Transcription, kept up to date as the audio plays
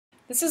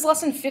This is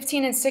lesson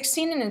 15 and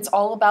 16, and it's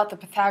all about the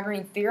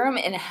Pythagorean Theorem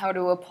and how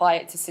to apply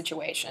it to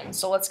situations.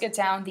 So let's get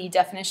down the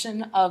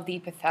definition of the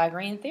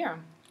Pythagorean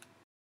Theorem.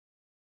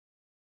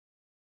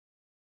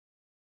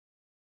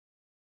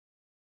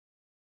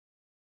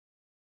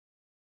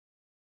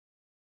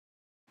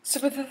 So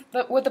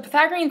what the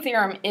Pythagorean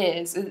Theorem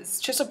is, it's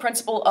just a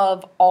principle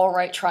of all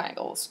right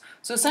triangles.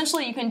 So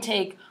essentially you can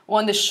take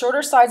one of the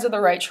shorter sides of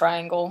the right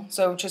triangle,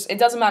 so it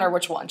doesn't matter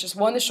which one, just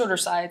one of the shorter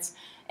sides,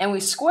 and we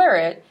square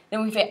it,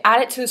 then if we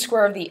add it to the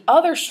square of the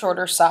other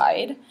shorter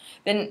side,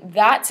 then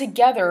that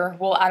together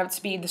will add up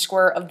to be the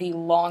square of the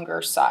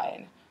longer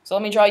side. So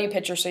let me draw you a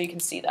picture so you can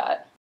see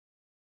that.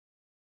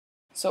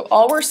 So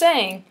all we're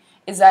saying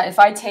is that if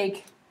I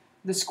take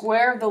the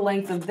square of the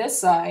length of this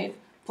side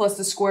plus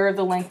the square of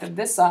the length of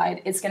this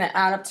side, it's going to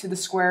add up to the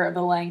square of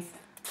the length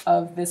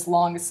of this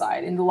longest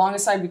side. And the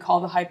longest side we call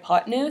the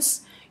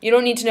hypotenuse. You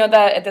don't need to know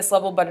that at this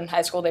level, but in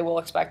high school they will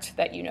expect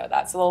that you know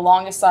that. So the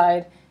longest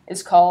side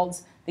is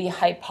called the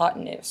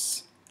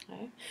hypotenuse.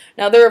 Okay.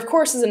 Now there of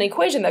course is an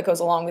equation that goes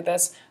along with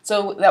this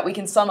so that we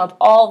can sum up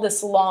all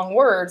this long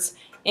words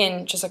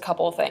in just a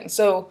couple of things.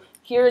 So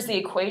here's the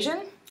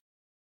equation.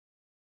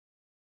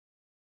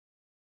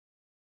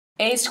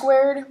 A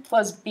squared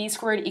plus b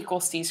squared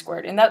equals c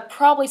squared, and that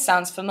probably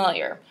sounds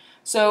familiar.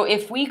 So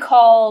if we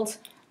called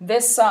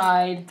this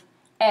side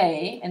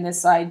A and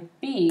this side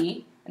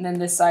B, and then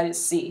this side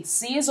is C.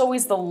 C is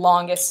always the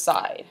longest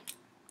side.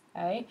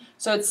 Okay?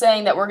 So it's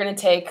saying that we're going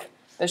to take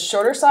the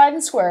shorter side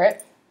and square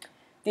it,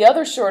 the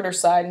other shorter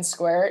side and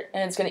square it,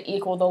 and it's going to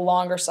equal the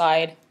longer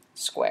side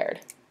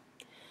squared.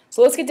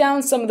 So let's get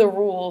down some of the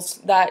rules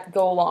that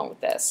go along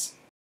with this.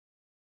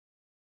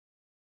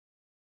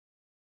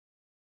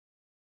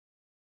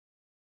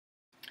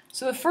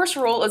 So the first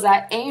rule is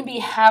that A and B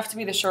have to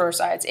be the shorter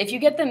sides. If you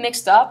get them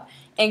mixed up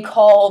and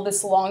call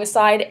this longest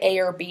side A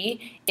or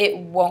B, it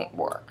won't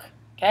work.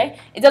 Okay?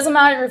 It doesn't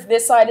matter if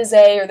this side is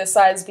A or this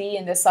side is B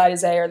and this side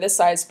is A or this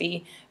side is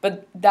B,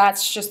 but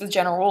that's just the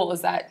general rule,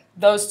 is that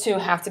those two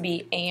have to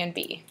be A and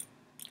B.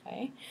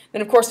 Okay?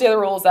 Then of course the other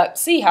rule is that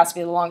C has to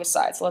be the longest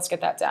side, so let's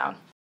get that down.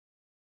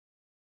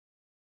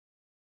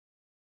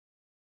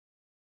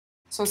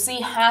 So C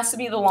has to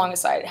be the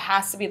longest side. It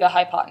has to be the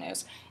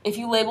hypotenuse. If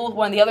you labeled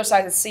one of the other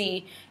sides as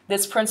C,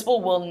 this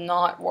principle will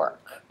not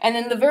work. And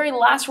then the very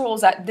last rule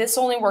is that this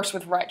only works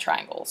with right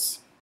triangles.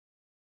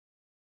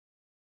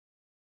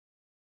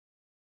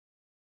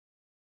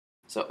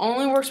 So it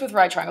only works with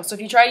right triangles. So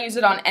if you try to use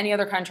it on any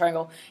other kind of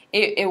triangle,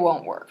 it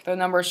won't work. The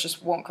numbers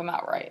just won't come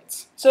out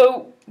right.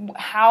 So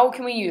how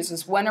can we use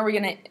this? When are we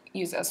going to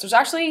use this? There's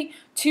actually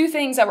two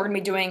things that we're going to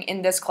be doing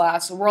in this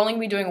class. We're only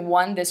going to be doing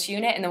one this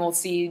unit, and then we'll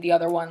see the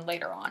other one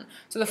later on.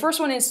 So the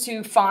first one is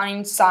to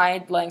find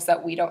side lengths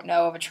that we don't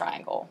know of a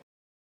triangle.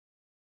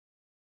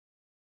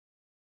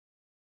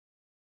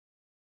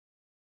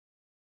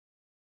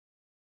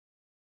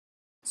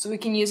 So we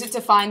can use it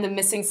to find the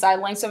missing side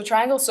lengths of a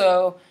triangle.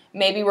 So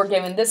maybe we're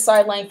given this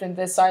side length and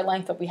this side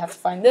length, but we have to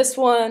find this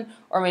one.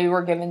 Or maybe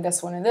we're given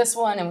this one,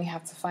 and we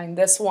have to find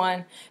this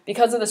one.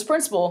 Because of this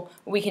principle,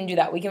 we can do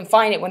that. We can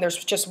find it when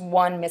there's just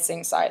one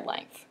missing side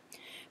length.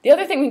 The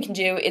other thing we can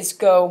do is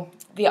go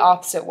the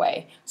opposite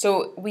way.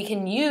 So we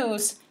can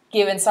use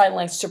given side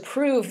lengths to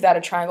prove that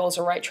a triangle is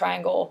a right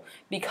triangle,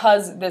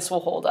 because this will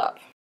hold up.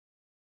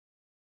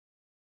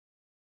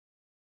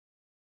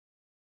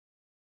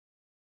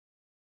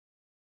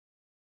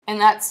 And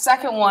that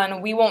second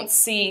one, we won't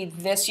see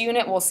this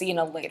unit, we'll see in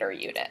a later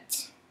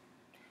unit.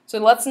 So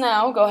let's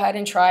now go ahead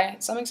and try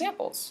some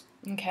examples.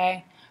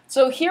 Okay,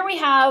 so here we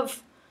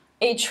have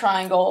a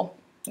triangle.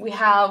 We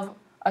have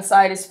a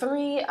side is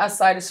 3, a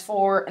side is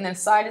 4, and then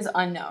side is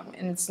unknown.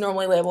 And it's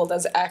normally labeled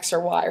as X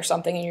or Y or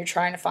something, and you're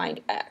trying to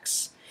find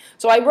X.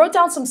 So I wrote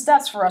down some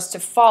steps for us to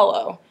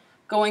follow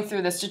going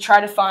through this to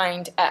try to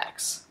find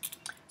X.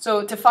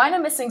 So to find a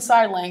missing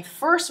side length,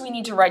 first we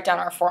need to write down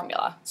our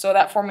formula. So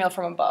that formula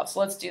from above.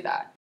 So let's do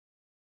that.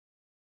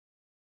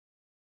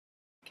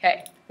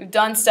 Okay, we've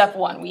done step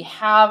 1. We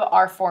have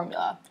our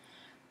formula.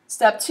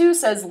 Step 2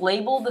 says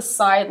label the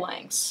side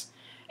lengths.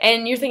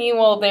 And you're thinking,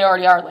 well, they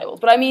already are labeled.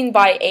 But I mean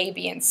by A,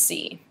 B, and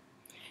C.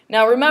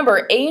 Now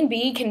remember, A and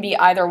B can be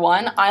either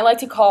one. I like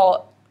to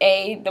call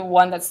A the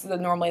one that's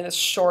normally the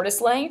shortest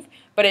length,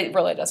 but it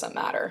really doesn't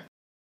matter.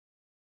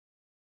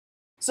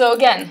 So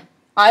again,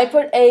 I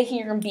put A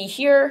here and B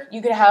here.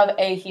 You could have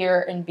A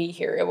here and B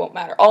here. It won't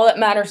matter. All that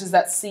matters is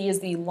that C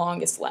is the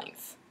longest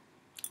length.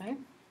 Okay?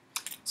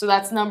 So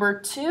that's number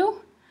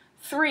 2.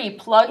 3,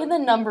 plug in the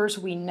numbers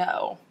we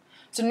know.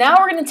 So now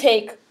we're going to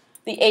take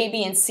the A,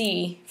 B, and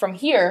C from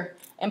here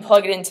and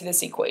plug it into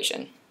this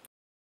equation.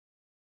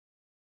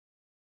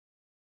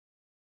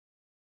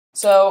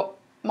 So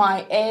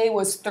my A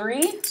was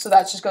 3, so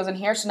that just goes in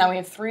here. So now we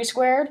have 3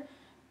 squared.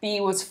 B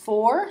was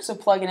 4, so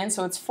plug it in,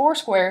 so it's 4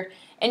 squared.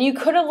 And you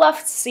could have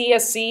left C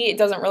as C, it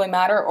doesn't really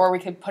matter, or we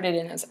could put it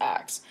in as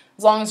X,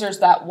 as long as there's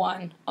that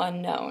one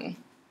unknown.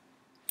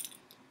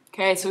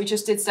 Okay, so we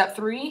just did step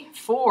 3,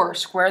 4,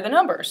 square the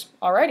numbers.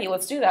 Alrighty,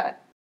 let's do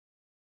that.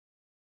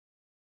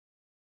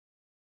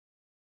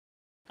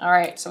 All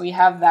right, so we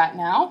have that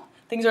now.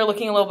 Things are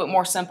looking a little bit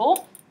more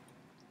simple.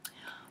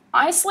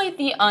 Isolate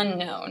the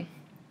unknown.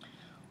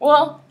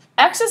 Well,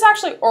 x is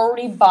actually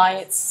already by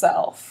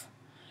itself.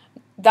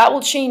 That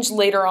will change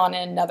later on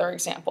in another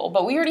example,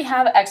 but we already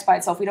have x by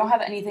itself. We don't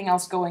have anything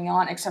else going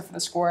on except for the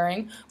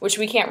squaring, which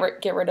we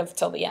can't get rid of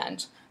till the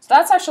end. So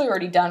that's actually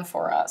already done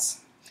for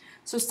us.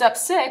 So step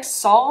 6,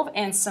 solve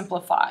and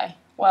simplify.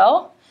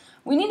 Well,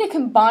 we need to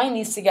combine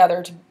these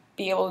together to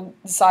be able to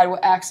decide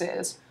what x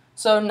is.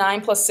 So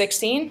 9 plus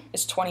 16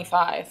 is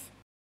 25.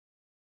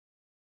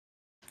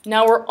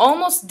 Now we're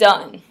almost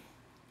done.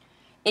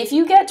 If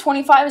you get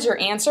 25 as your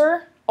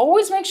answer,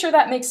 always make sure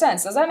that makes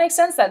sense. Does that make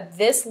sense that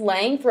this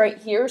length right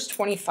here is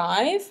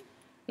 25?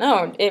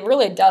 No, it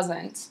really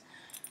doesn't.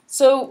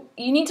 So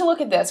you need to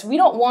look at this. We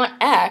don't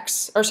want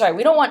x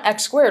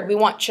squared. We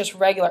want just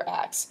regular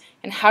x.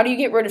 And how do you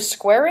get rid of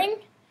squaring?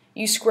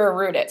 You square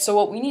root it. So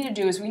what we need to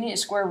do is we need to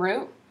square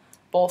root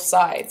both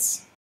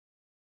sides.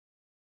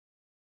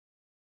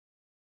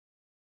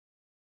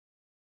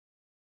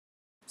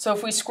 So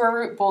if we square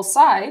root both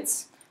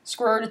sides,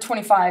 square root of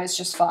 25 is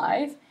just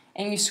 5.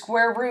 And you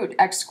square root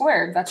x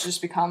squared, that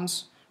just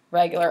becomes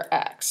regular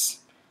x.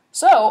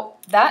 So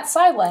that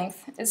side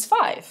length is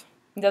 5.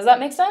 Does that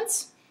make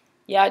sense?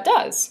 Yeah, it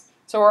does.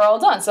 So we're all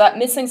done. So that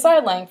missing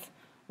side length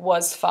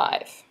was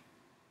 5.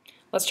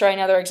 Let's try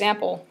another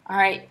example. All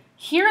right,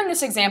 here in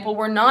this example,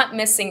 we're not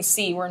missing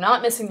c. We're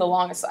not missing the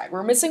longest side.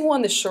 We're missing one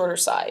of the shorter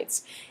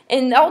sides.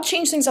 And that will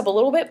change things up a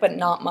little bit, but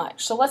not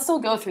much. So let's still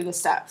go through the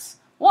steps.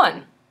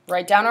 1,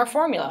 write down our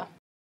formula.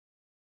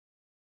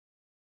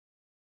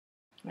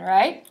 All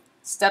right.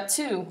 Step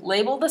 2,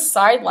 label the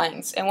side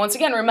lengths. And once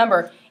again,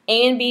 remember,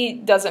 A and B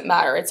doesn't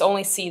matter. It's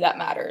only C that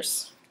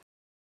matters.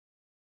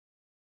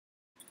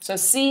 So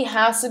C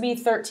has to be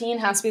 13,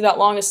 has to be that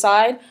longest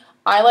side.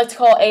 I like to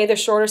call A the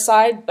shorter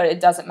side, but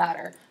it doesn't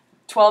matter.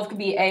 12 could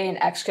be A and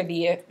X could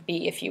be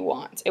B if you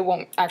want. It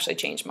won't actually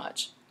change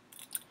much.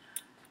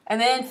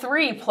 And then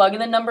 3, plug in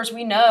the numbers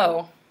we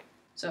know.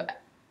 So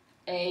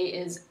A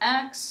is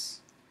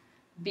X,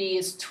 B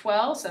is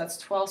 12, so that's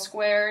 12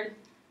 squared.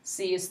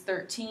 C is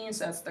 13,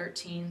 so that's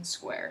 13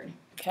 squared.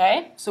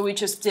 Okay, so we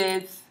just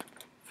did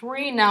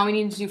 3, now we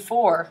need to do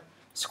 4.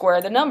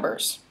 Square the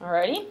numbers,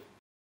 alrighty?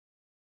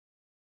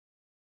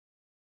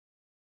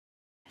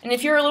 And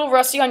if you're a little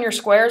rusty on your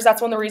squares,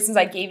 that's one of the reasons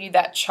I gave you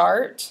that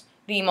chart,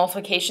 the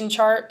multiplication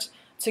chart,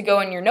 to go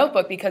in your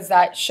notebook, because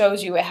that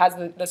shows you it has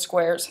the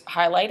squares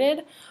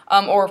highlighted.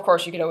 Or of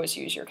course you could always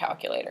use your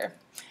calculator.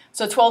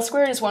 So 12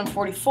 squared is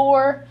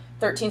 144.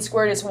 13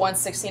 squared is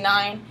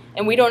 169,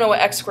 and we don't know what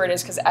x squared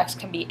is because x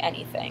can be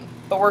anything,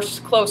 but we're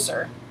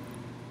closer.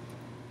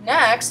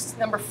 Next,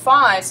 number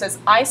 5 says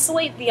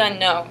isolate the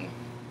unknown.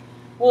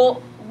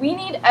 Well, we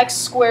need x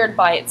squared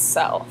by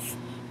itself,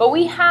 but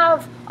we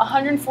have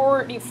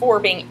 144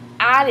 being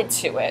added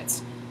to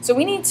it, so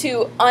we need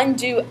to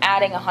undo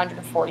adding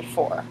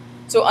 144.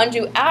 So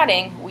undo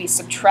adding, we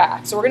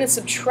subtract. So we're going to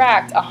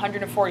subtract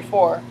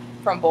 144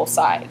 from both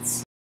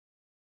sides.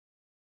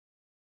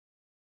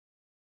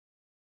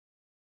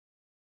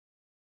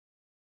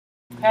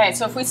 Okay,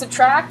 so if we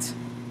subtract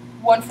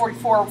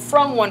 144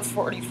 from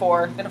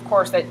 144, then of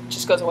course that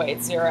just goes away,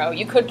 it's 0.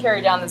 You could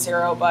carry down the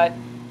 0, but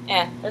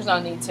there's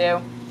no need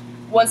to.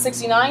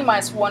 169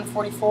 minus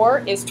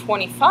 144 is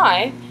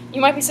 25.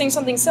 You might be saying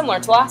something similar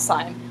to last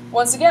time.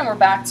 Once again, we're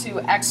back to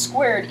x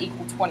squared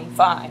equal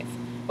 25.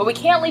 But we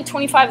can't leave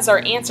 25 as our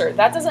answer.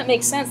 That doesn't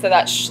make sense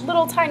that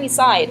little tiny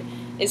side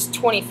is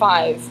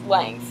 25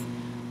 length.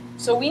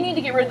 So we need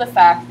to get rid of the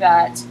fact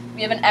that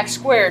we have an x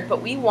squared,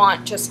 but we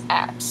want just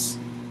x.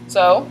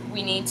 So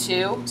we need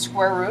to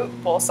square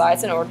root both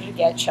sides in order to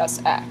get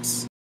just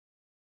x.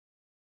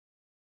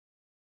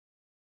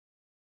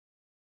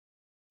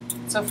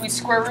 So if we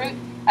square root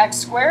x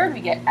squared,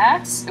 we get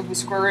x. If we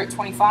square root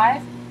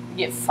 25, we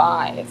get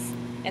 5.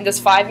 And does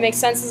 5 make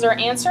sense as our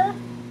answer?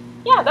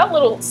 Yeah, that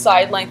little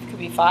side length could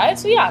be 5,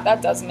 so yeah,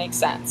 that does make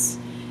sense.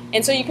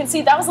 And so you can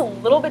see that was a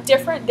little bit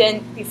different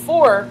than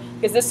before,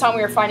 because this time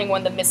we were finding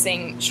one of the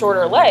missing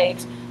shorter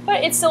legs,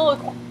 but it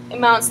still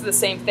amounts to the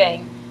same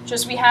thing.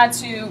 Just we had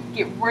to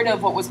get rid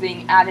of what was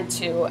being added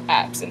to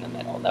x in the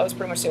middle. That was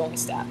pretty much the only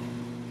step.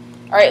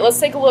 All right, let's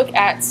take a look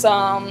at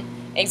some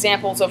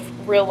examples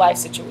of real life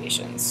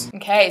situations.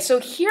 Okay, so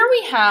here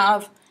we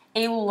have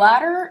a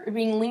ladder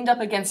being leaned up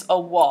against a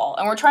wall,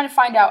 and we're trying to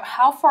find out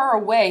how far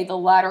away the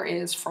ladder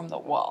is from the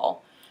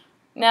wall.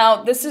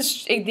 Now, this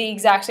is the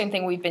exact same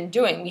thing we've been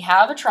doing. We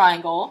have a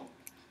triangle,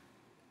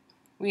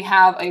 we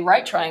have a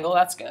right triangle,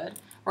 that's good,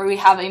 where we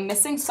have a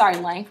missing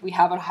side length, we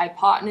have a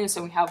hypotenuse,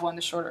 and we have one of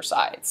the shorter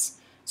sides.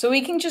 So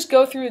we can just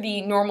go through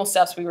the normal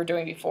steps we were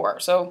doing before.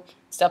 So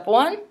step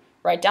 1,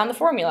 write down the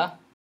formula.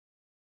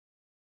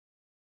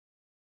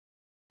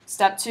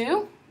 Step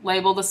 2,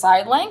 label the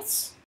side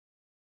lengths.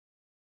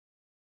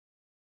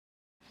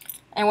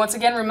 And once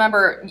again,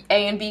 remember,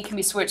 A and B can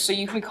be switched, so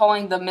you can be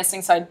calling the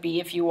missing side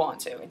B if you want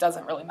to. It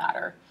doesn't really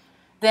matter.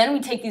 Then we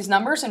take these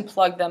numbers and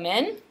plug them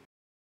in.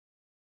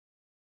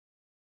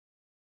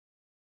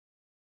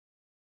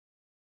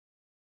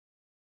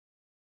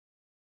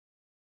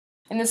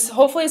 And this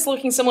hopefully is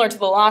looking similar to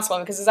the last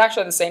one because it's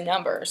actually the same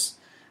numbers.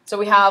 So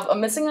we have a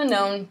missing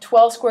unknown,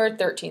 12 squared,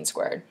 13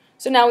 squared.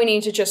 So now we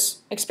need to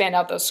just expand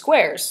out those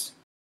squares.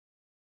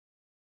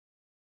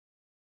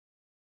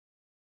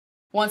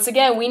 Once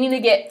again, we need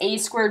to get a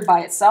squared by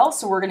itself,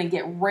 so we're going to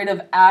get rid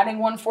of adding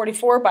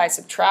 144 by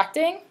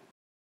subtracting.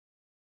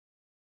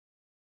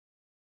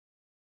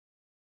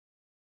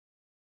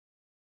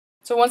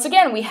 So once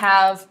again, we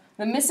have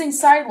the missing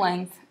side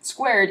length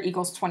squared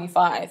equals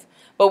 25.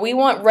 But we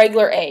want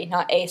regular a,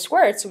 not a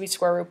squared, so we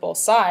square root both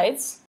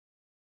sides.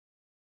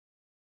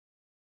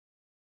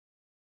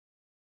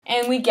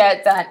 And we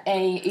get that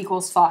a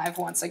equals 5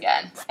 once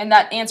again. And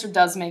that answer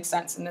does make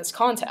sense in this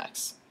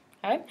context.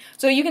 Okay?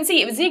 So you can see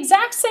it was the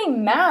exact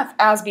same math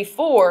as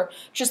before,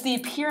 just the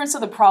appearance of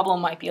the problem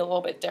might be a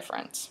little bit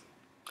different.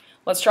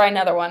 Let's try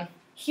another one.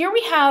 Here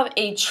we have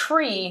a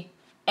tree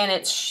and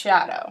its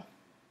shadow.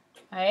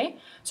 Okay?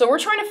 So we're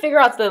trying to figure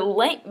out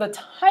the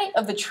height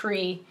of the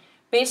tree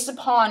based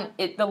upon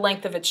the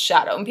length of its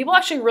shadow. And people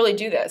actually really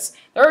do this.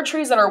 There are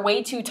trees that are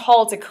way too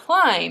tall to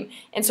climb,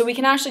 and so we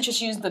can actually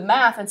just use the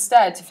math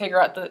instead to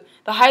figure out the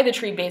height of the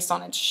tree based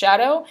on its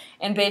shadow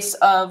and based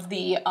of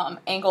the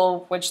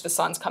angle which the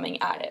sun's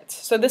coming at it.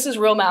 So this is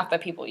real math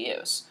that people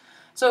use.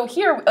 So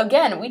here,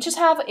 again, we just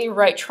have a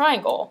right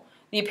triangle.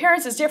 The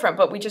appearance is different,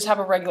 but we just have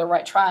a regular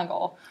right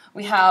triangle.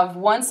 We have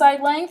one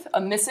side length,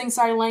 a missing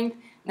side length,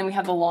 and then we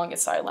have the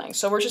longest side length.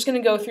 So we're just going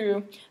to go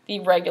through the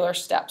regular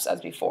steps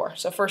as before.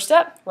 So first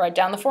step, write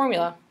down the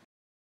formula.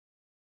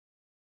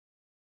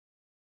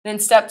 Then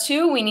step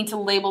 2, we need to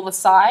label the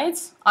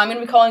sides. I'm going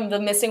to be calling the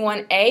missing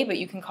one A, but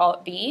you can call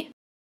it B.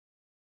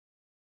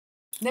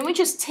 Then we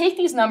just take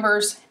these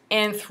numbers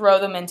and throw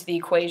them into the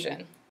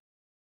equation.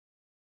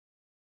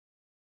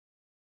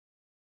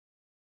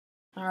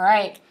 All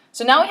right.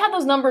 So now we have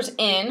those numbers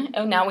in,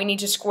 and now we need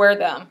to square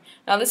them.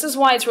 Now this is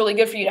why it's really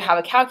good for you to have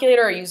a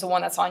calculator or use the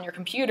one that's on your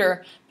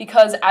computer,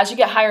 because as you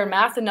get higher in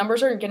math, the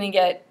numbers are going to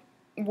get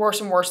worse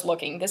and worse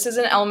looking. This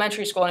isn't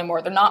elementary school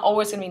anymore. They're not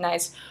always going to be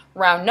nice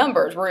round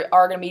numbers. We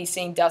are going to be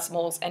seeing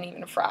decimals and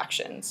even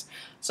fractions.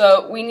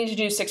 So we need to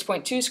do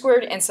 6.2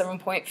 squared and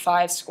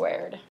 7.5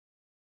 squared.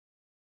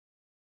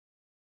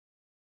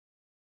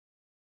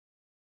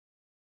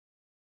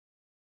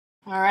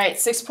 All right,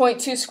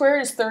 6.2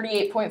 squared is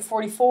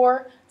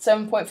 38.44.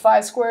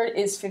 7.5 squared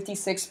is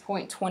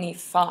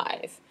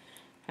 56.25.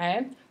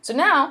 Okay, so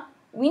now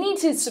we need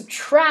to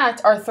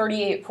subtract our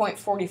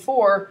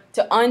 38.44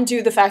 to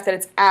undo the fact that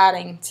it's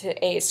adding to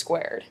a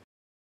squared.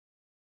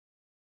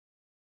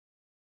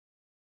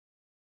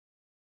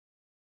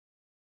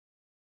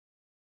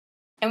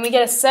 And we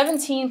get a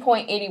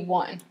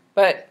 17.81,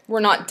 but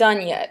we're not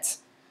done yet.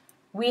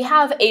 We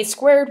have a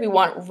squared, we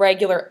want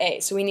regular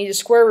a, so we need to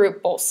square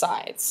root both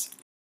sides.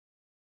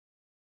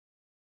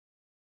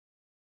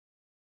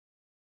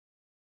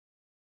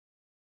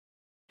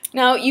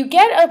 Now you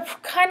get a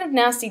kind of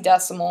nasty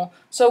decimal,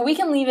 so we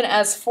can leave it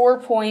as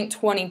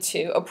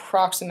 4.22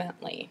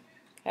 approximately.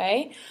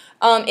 Okay?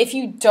 If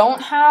you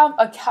don't have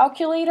a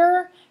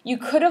calculator, you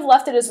could have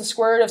left it as a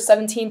square root of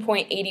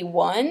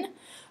 17.81.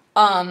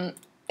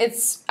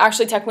 It's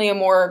actually technically a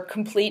more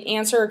complete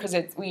answer because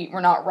we're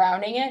not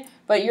rounding it,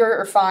 but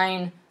you're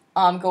fine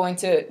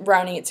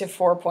rounding it to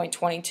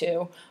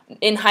 4.22.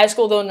 In high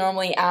school, they'll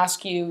normally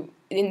ask you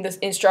in the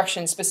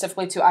instructions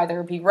specifically to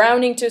either be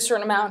rounding to a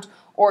certain amount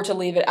or to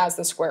leave it as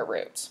the square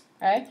root.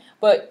 Okay?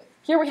 But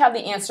here we have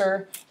the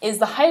answer, is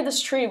the height of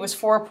this tree was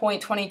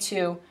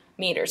 4.22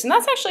 meters. And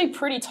that's actually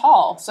pretty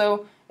tall,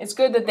 so it's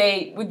good that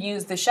they would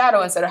use the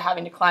shadow instead of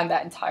having to climb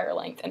that entire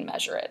length and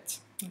measure it.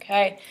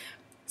 Okay?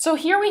 So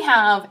here we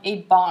have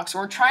a box,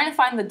 and we're trying to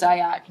find the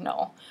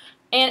diagonal.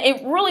 And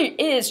it really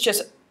is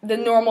just the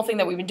normal thing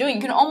that we've been doing.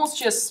 You can almost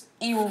just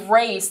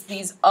erase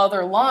these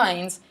other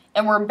lines,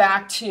 and we're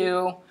back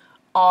to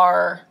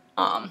our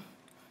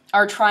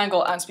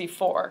triangle as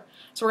before.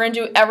 So we're going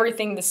to do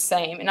everything the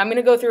same, and I'm going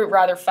to go through it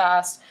rather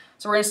fast.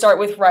 So we're going to start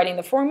with writing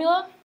the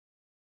formula.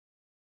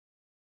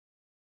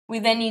 We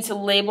then need to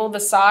label the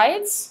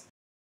sides.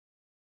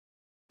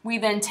 We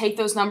then take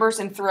those numbers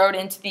and throw it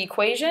into the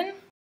equation.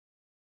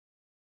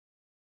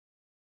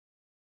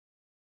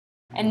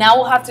 And now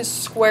we'll have to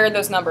square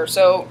those numbers.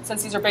 So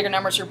since these are bigger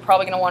numbers, you're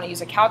probably going to want to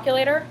use a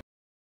calculator.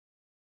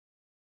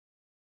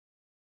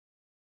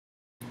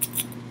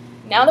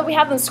 Now that we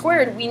have them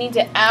squared, we need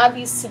to add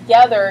these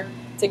together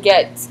to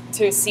get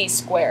to c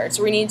squared.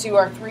 So we need to do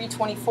our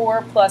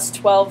 324 plus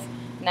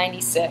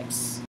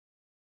 1296.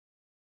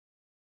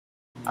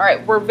 All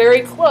right, we're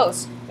very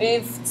close. We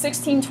have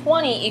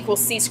 1620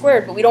 equals c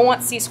squared, but we don't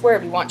want c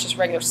squared, we want just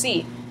regular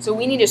c. So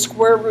we need to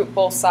square root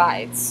both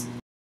sides.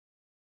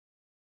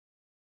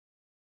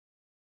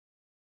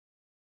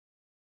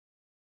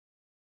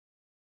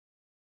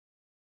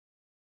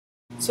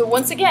 So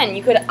once again,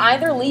 you could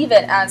either leave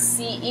it as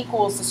c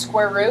equals the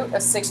square root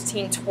of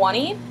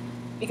 1620,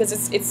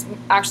 because it's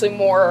actually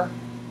more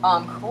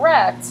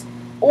correct,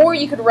 or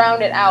you could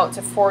round it out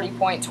to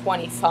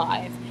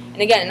 40.25.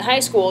 And again, in high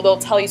school, they'll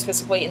tell you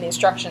specifically in the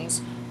instructions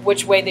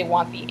which way they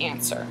want the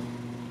answer.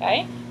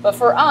 Okay? But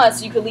for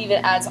us, you could leave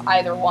it as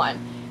either one.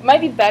 It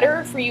might be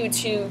better for you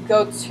to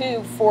go to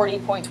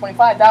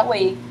 40.25. That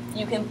way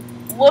you can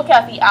look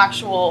at the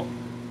actual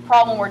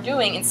problem we're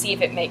doing and see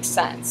if it makes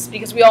sense.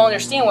 Because we all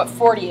understand what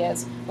 40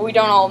 is, but we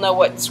don't all know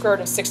what the square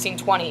root of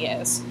 1620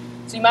 is.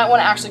 So you might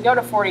want to actually go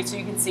to 40 so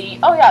you can see,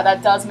 oh yeah,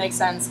 that does make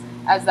sense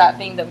as that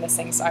being the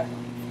missing side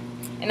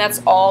length. And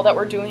that's all that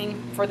we're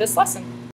doing for this lesson.